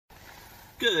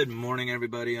Good morning,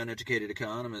 everybody. Uneducated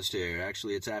Economist here.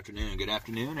 Actually, it's afternoon. Good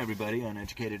afternoon, everybody.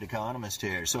 Uneducated Economist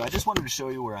here. So I just wanted to show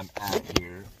you where I'm at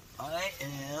here. I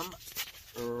am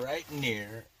right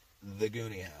near the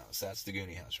Goonie House. That's the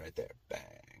Goonie House right there. Bang.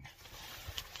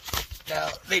 Now,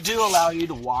 they do allow you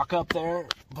to walk up there,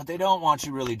 but they don't want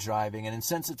you really driving. And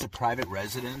since it's a private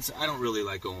residence, I don't really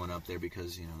like going up there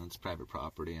because, it's private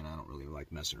property, and I don't really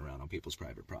like messing around on people's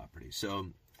private property. So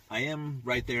I am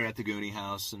right there at the Goonie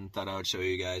House and thought I would show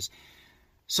you guys.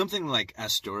 Something like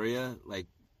Astoria, like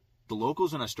the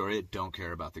locals in Astoria don't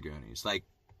care about the Goonies. Like,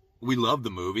 we love the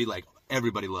movie, like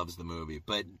everybody loves the movie,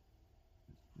 but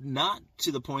not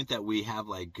to the point that we have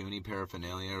like Goonie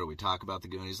paraphernalia or we talk about the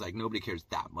Goonies. Like, nobody cares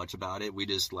that much about it. We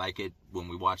just like it when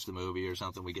we watch the movie or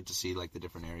something. We get to see like the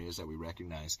different areas that we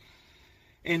recognize.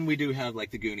 And we do have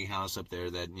like the Goonie House up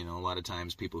there that, a lot of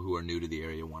times people who are new to the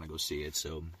area want to go see it.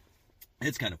 So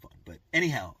it's kind of fun. But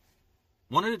anyhow,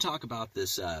 wanted to talk about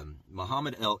this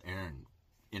Mohamed El-Erian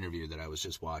interview that I was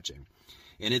just watching.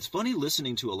 And it's funny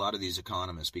listening to a lot of these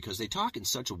economists because they talk in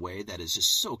such a way that is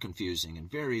just so confusing and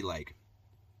very like,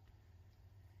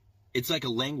 it's like a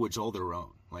language all their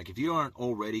own. Like, if you aren't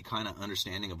already kind of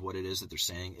understanding of what it is that they're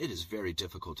saying, it is very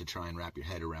difficult to try and wrap your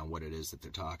head around what it is that they're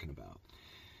talking about.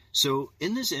 So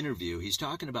in this interview, he's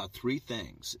talking about three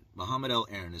things. Mohamed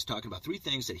El-Erian is talking about three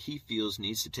things that he feels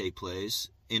needs to take place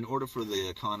in order for the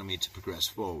economy to progress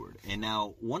forward. And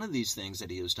now, one of these things that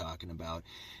he was talking about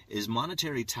is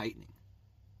monetary tightening.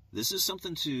 This is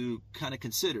something to kind of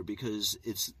consider because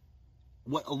it's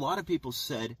what a lot of people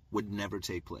said would never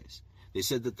take place. They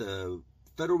said that the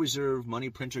Federal Reserve money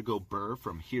printer go burr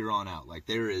from here on out. Like,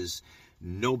 there is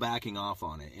no backing off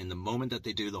on it. And the moment that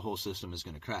they do, the whole system is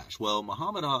going to crash. Well,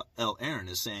 Mohamed El-Erian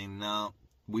is saying, no,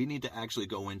 we need to actually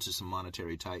go into some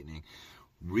monetary tightening,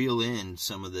 reel in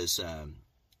some of this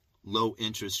low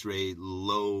interest rate,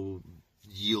 low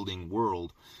yielding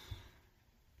world.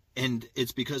 And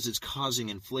it's because it's causing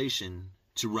inflation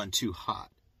to run too hot.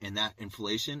 And that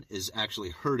inflation is actually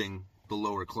hurting the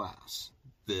lower class,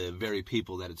 the very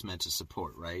people that it's meant to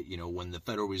support, right? When the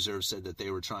Federal Reserve said that they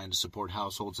were trying to support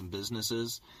households and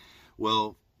businesses,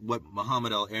 well, what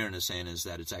Mohamed El-Erian is saying is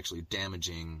that it's actually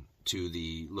damaging to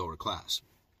the lower class.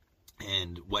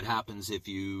 And what happens if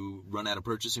you run out of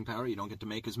purchasing power? You don't get to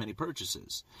make as many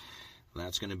purchases.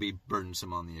 That's going to be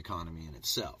burdensome on the economy in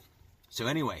itself. So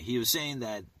anyway, he was saying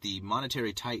that the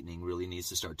monetary tightening really needs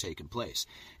to start taking place.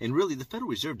 And really, the Federal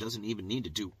Reserve doesn't even need to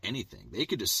do anything. They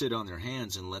could just sit on their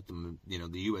hands and let them,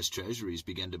 the U.S. Treasuries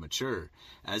begin to mature.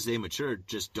 As they mature,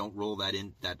 just don't roll that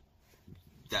in,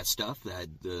 that stuff, that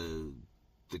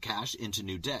the cash into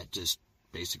new debt. Just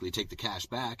basically take the cash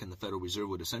back, and the Federal Reserve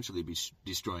would essentially be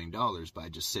destroying dollars by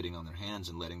just sitting on their hands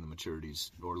and letting the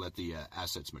maturities, or let the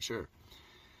assets mature.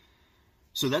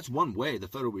 So that's one way the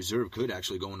Federal Reserve could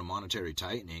actually go into monetary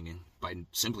tightening by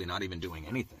simply not even doing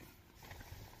anything.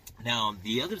 Now,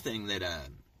 the other thing that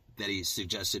he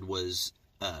suggested was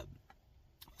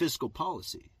fiscal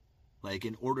policy, like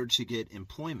in order to get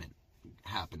employment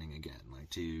happening again, like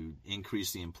to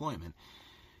increase the employment,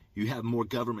 you have more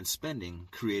government spending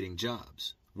creating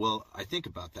jobs. Well, I think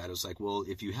about that. It's like, well,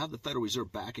 if you have the Federal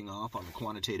Reserve backing off on the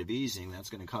quantitative easing, that's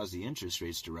going to cause the interest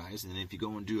rates to rise. And if you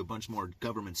go and do a bunch more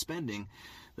government spending,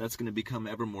 that's going to become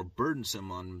ever more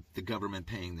burdensome on the government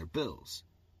paying their bills,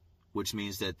 which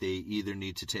means that they either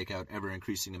need to take out ever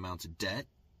increasing amounts of debt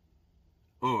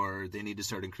or they need to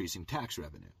start increasing tax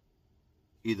revenue.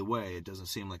 Either way, it doesn't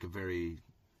seem like a very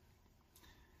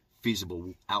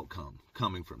feasible outcome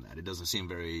coming from that. It doesn't seem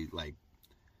very,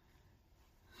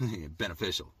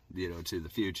 beneficial, to the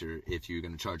future if you're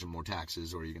going to charge them more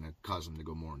taxes or you're going to cause them to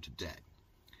go more into debt.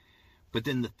 But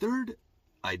then the third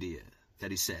idea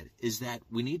that he said is that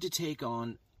we need to take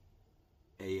on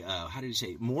a,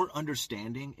 more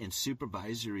understanding and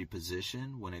supervisory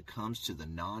position when it comes to the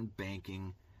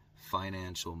non-banking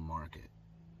financial market.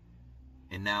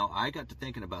 And now I got to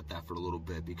thinking about that for a little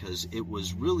bit because it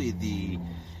was really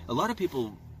a lot of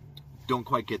people don't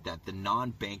quite get that, the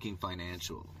non-banking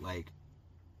financial,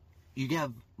 you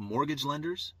have mortgage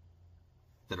lenders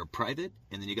that are private,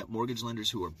 and then you got mortgage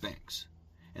lenders who are banks.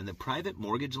 And the private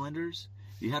mortgage lenders,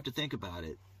 you have to think about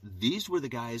it, these were the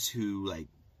guys who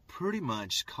pretty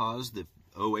much caused the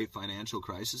 2008 financial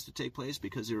crisis to take place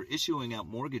because they were issuing out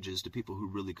mortgages to people who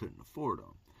really couldn't afford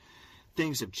them.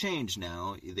 Things have changed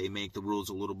now. They make the rules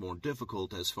a little more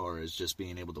difficult as far as just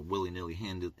being able to willy-nilly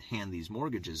hand these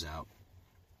mortgages out.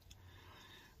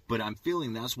 But I'm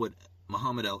feeling that's what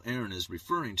Mohamed El-Erian is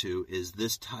referring to, is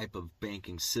this type of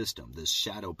banking system, this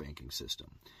shadow banking system.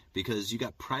 Because you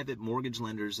got private mortgage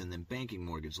lenders and then banking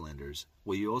mortgage lenders.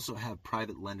 Well, you also have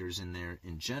private lenders in there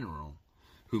in general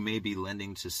who may be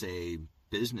lending to, say,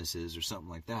 businesses or something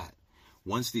like that.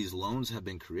 Once these loans have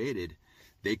been created,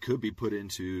 they could be put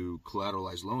into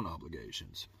collateralized loan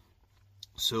obligations.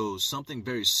 So something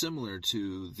very similar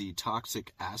to the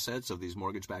toxic assets of these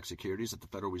mortgage-backed securities that the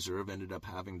Federal Reserve ended up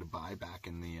having to buy back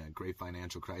in the great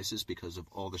financial crisis because of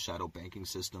all the shadow banking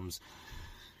systems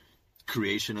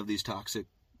creation of these toxic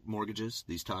mortgages,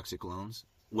 these toxic loans.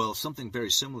 Well, something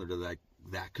very similar to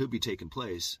that could be taking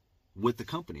place with the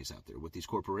companies out there, with these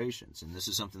corporations. And this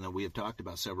is something that we have talked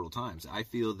about several times. I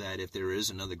feel that if there is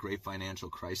another great financial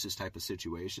crisis type of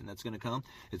situation that's going to come,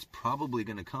 it's probably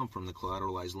going to come from the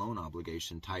collateralized loan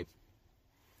obligation type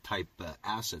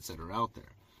assets that are out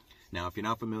there. Now, if you're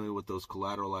not familiar with those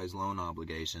collateralized loan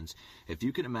obligations, if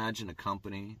you can imagine a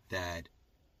company that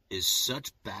is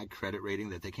such bad credit rating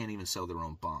that they can't even sell their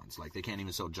own bonds, like they can't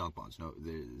even sell junk bonds. No,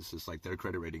 it's just like their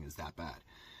credit rating is that bad.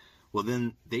 Well,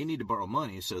 then they need to borrow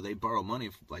money, so they borrow money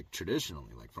like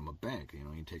traditionally, like from a bank.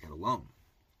 You take out a loan.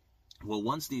 Well,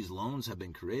 once these loans have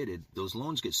been created, those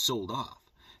loans get sold off,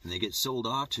 and they get sold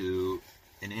off to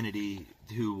an entity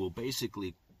who will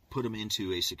basically put them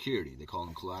into a security. They call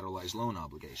them collateralized loan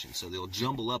obligations. So they'll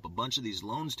jumble up a bunch of these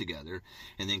loans together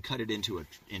and then cut it into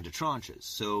tranches.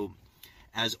 So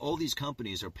as all these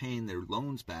companies are paying their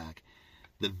loans back,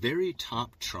 the very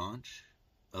top tranche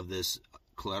of this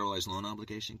collateralized loan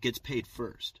obligation gets paid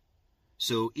first.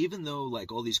 So even though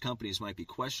like all these companies might be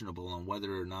questionable on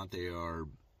whether or not they are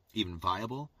even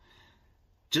viable,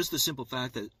 just the simple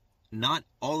fact that not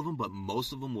all of them, but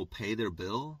most of them will pay their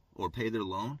bill or pay their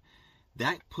loan,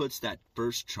 that puts that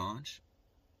first tranche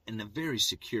in a very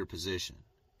secure position.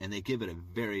 And they give it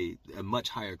a much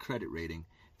higher credit rating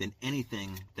than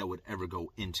anything that would ever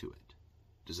go into it.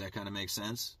 Does that kind of make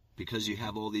sense? Because you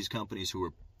have all these companies who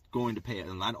are going to pay it,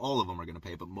 and not all of them are going to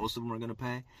pay, but most of them are going to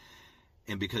pay.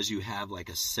 And because you have like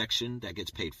a section that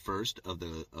gets paid first of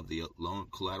the loan,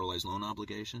 collateralized loan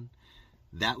obligation,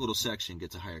 that little section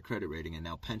gets a higher credit rating, and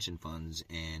now pension funds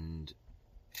and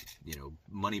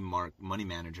money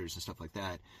managers and stuff like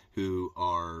that who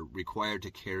are required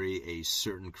to carry a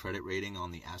certain credit rating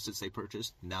on the assets they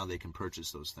purchase, now they can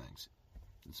purchase those things.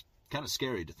 It's kind of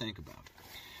scary to think about.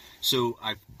 So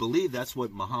I believe that's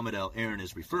what Mohamed El-Erian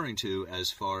is referring to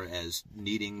as far as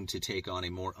needing to take on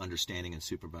a more understanding and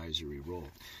supervisory role.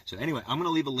 So anyway, I'm going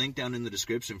to leave a link down in the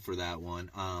description for that one.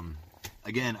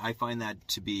 Again, I find that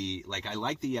to be, I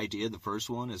like the idea of the first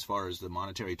one as far as the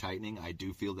monetary tightening. I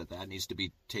do feel that needs to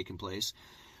be taking place.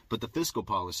 But the fiscal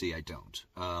policy, I don't.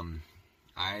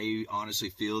 I honestly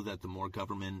feel that the more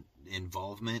government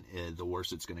involvement, the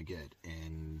worse it's going to get.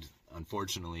 And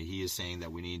unfortunately, he is saying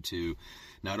that we need to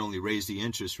not only raise the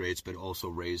interest rates, but also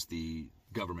raise the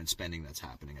government spending that's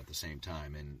happening at the same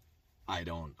time. And I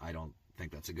don't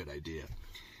think that's a good idea.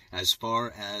 As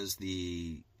far as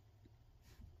the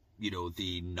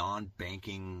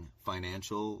non-banking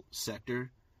financial sector,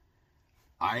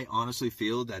 I honestly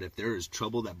feel that if there is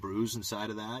trouble that brews inside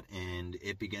of that and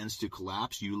it begins to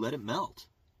collapse, you let it melt.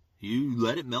 You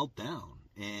let it melt down.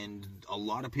 And a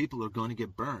lot of people are going to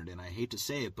get burned. And I hate to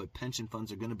say it, but pension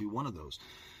funds are going to be one of those.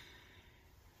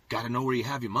 Got to know where you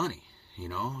have your money. You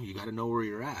got to know where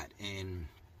you're at. And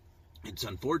it's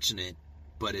unfortunate,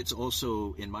 but it's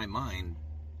also, in my mind,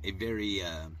 a very,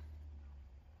 I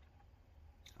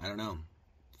don't know,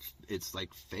 it's like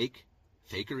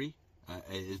fakery.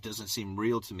 It doesn't seem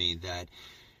real to me that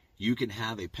you can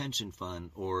have a pension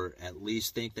fund or at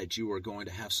least think that you are going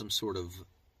to have some sort of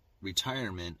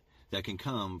retirement that can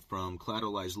come from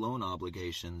collateralized loan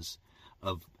obligations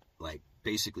of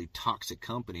basically toxic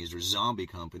companies or zombie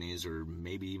companies or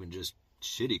maybe even just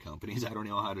shitty companies. I don't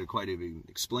know how to quite even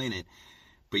explain it.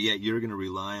 But yet you're going to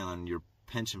rely on your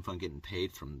pension fund getting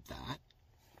paid from that?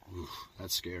 Oof,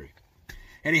 that's scary.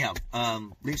 Anyhow,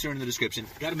 links are in the description.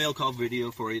 Got a mail call video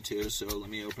for you too, so let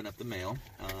me open up the mail.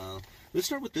 Let's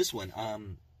start with this one.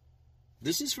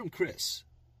 This is from Chris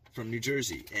from New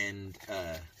Jersey, and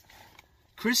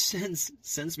Chris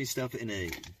sends me stuff in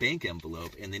a bank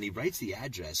envelope, and then he writes the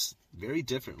address very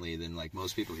differently than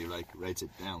most people. He writes it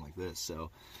down like this,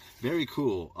 so very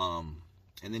cool.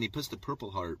 And then he puts the Purple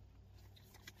Heart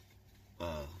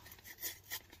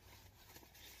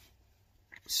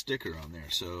sticker on there,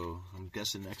 so I'm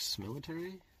guessing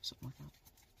ex-military, something like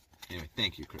that. Anyway,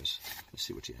 thank you, Chris. Let's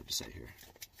see what you have to say here.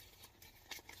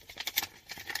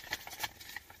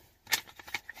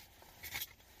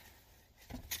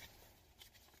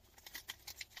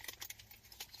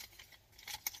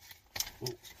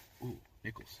 Ooh,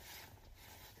 nickels.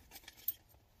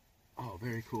 Oh,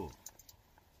 very cool.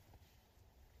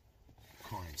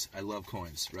 Coins. I love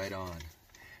coins. Right on.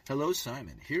 Hello,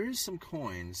 Simon. Here is some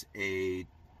coins. A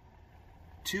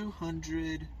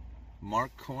 200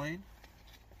 mark coin.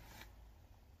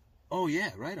 Oh yeah,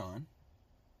 right on.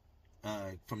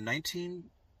 From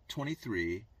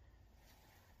 1923.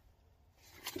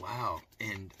 Wow,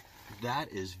 and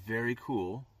that is very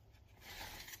cool.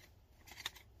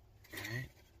 Right.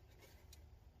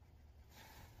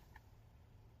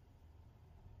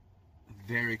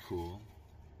 Very cool.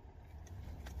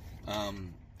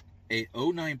 A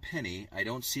 09 penny I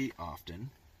don't see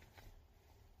often.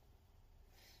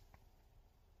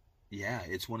 Yeah,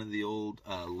 it's one of the old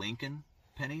Lincoln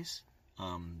pennies.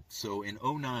 So in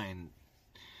 09,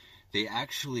 they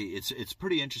actually, it's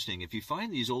pretty interesting. If you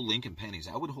find these old Lincoln pennies,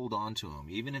 I would hold on to them,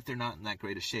 even if they're not in that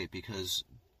great a shape, because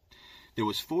there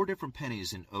was 4 different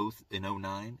pennies in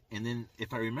 09, and then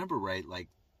if I remember right, like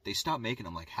they stopped making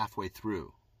them like halfway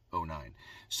through 09.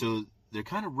 So they're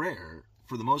kind of rare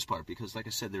for the most part, because like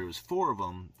I said, there was 4 of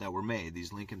them that were made,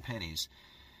 these Lincoln pennies,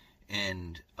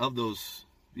 and of those,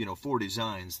 4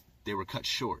 designs, they were cut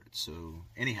short. So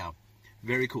anyhow,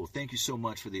 very cool. Thank you so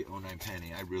much for the 09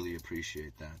 penny. I really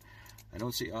appreciate that. I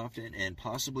don't see often, and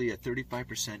possibly a 35%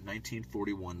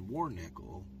 1941 war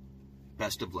nickel.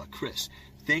 Best of luck, Chris.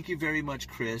 Thank you very much,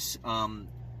 Chris.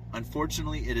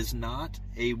 Unfortunately, it is not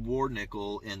a war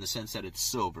nickel in the sense that it's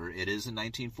silver. It is in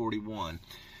 1941.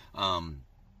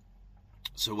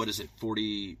 So what is it?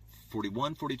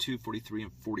 41, 42, 43,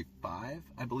 and 45,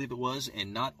 I believe it was,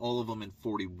 and not all of them in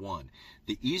 41.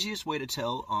 The easiest way to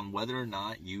tell on whether or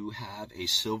not you have a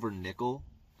silver nickel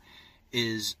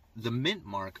is the mint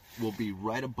mark will be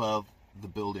right above the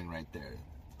building right there.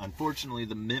 Unfortunately,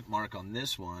 the mint mark on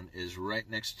this one is right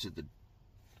next to the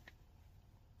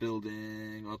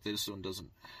building. Oh, this one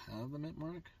doesn't have the mint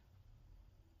mark.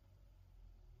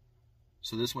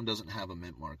 So this one doesn't have a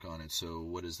mint mark on it. So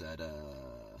what is that?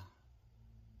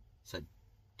 Is that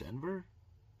Denver?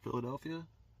 Philadelphia?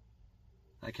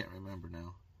 I can't remember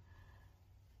now.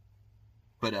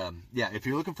 But yeah, if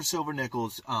you're looking for silver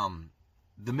nickels,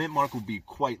 the mint mark will be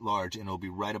quite large, and it'll be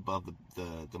right above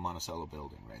the Monticello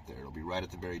building right there. It'll be right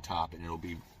at the very top, and it'll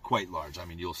be quite large. I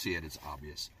mean, you'll see it. It's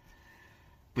obvious.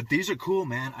 But these are cool,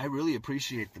 man. I really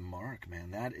appreciate the mark,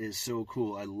 man. That is so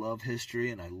cool. I love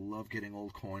history, and I love getting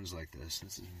old coins like this.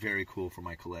 This is very cool for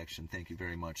my collection. Thank you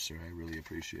very much, sir. I really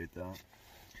appreciate that.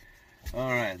 All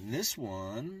right, and this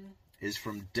one is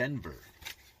from Denver.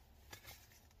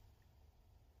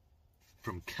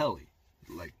 From Kelly,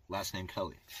 like last name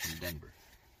Kelly, from Denver.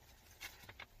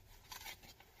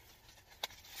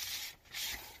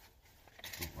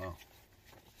 Oh, wow.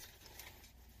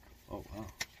 Oh, wow.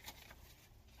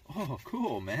 Oh,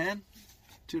 cool, man.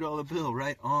 $2 bill,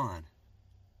 right on.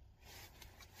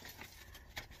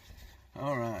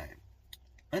 All right.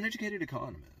 Uneducated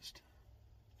economist.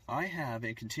 I have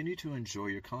and continue to enjoy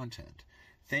your content.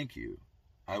 Thank you.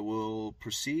 I will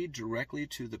proceed directly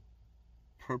to the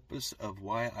purpose of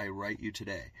why I write you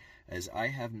today, as I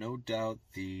have no doubt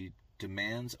the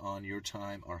demands on your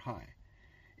time are high.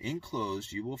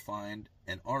 Enclosed, you will find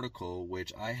an article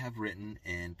which I have written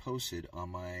and posted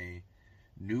on my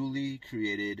newly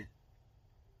created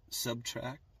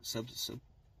Substack,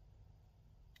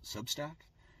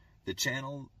 the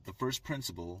channel, The First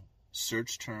Principle,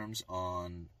 search terms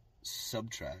on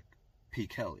Substack, P.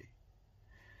 Kelly.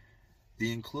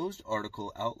 The enclosed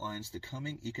article outlines the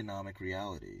coming economic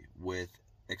reality with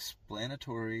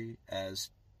explanatory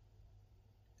as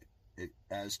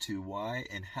to why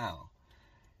and how.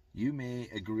 You may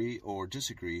agree or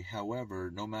disagree, however,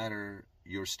 no matter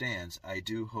your stance, I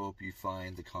do hope you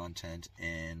find the content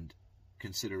and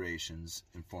considerations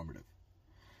informative.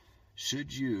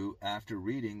 Should you, after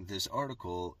reading this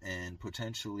article and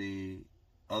potentially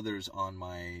others on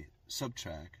my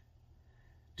Substack,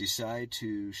 decide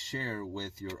to share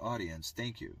with your audience,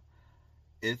 thank you.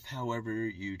 If, however,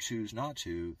 you choose not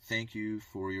to, thank you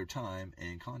for your time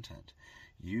and content.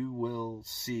 You will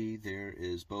see there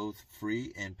is both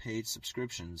free and paid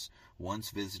subscriptions once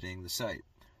visiting the site.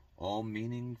 All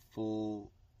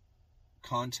meaningful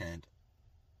content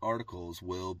articles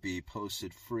will be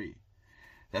posted free.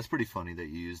 That's pretty funny that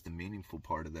you used the meaningful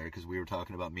part of there, because we were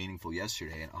talking about meaningful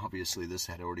yesterday, and obviously this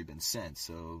had already been sent,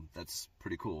 so that's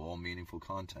pretty cool. All meaningful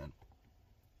content,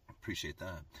 appreciate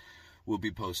that, will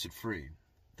be posted free.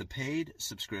 The paid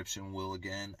subscription will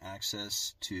again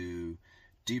access to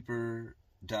deeper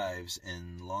dives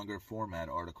in longer format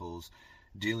articles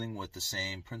dealing with the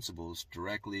same principles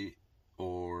directly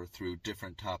or through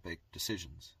different topic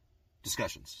discussions.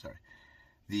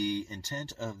 The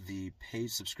intent of the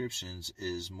paid subscriptions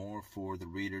is more for the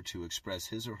reader to express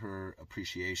his or her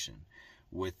appreciation,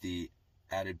 with the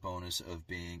added bonus of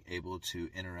being able to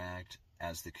interact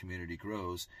as the community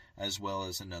grows, as well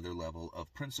as another level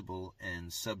of principle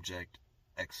and subject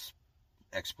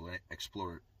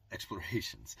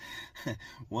explorations.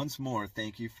 Once more,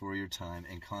 thank you for your time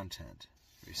and content.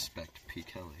 Respect, P.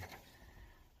 Kelly.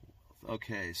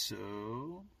 Okay,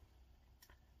 so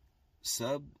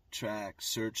subtract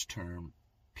search term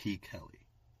P. Kelly.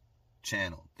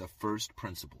 Channel, the first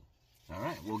principle. All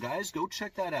right, well, guys, go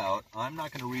check that out. I'm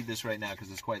not going to read this right now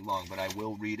because it's quite long, but I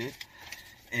will read it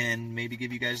and maybe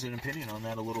give you guys an opinion on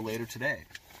that a little later today.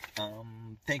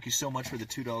 Thank you so much for the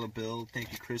 $2 bill.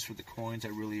 Thank you, Chris, for the coins. I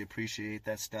really appreciate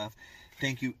that stuff.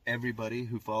 Thank you, everybody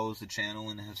who follows the channel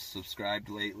and has subscribed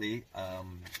lately.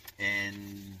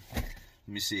 And let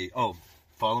me see. Oh,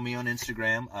 follow me on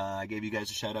Instagram. I gave you guys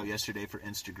a shout out yesterday for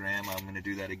Instagram. I'm going to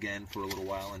do that again for a little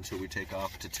while until we take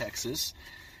off to Texas.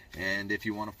 And if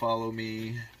you want to follow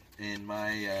me in my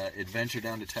adventure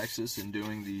down to Texas and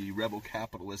doing the Rebel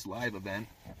Capitalist live event,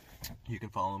 you can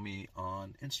follow me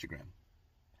on Instagram.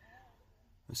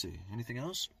 Let's see. Anything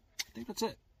else? I think that's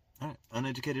it. All right.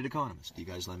 Uneducated Economist. You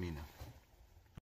guys let me know.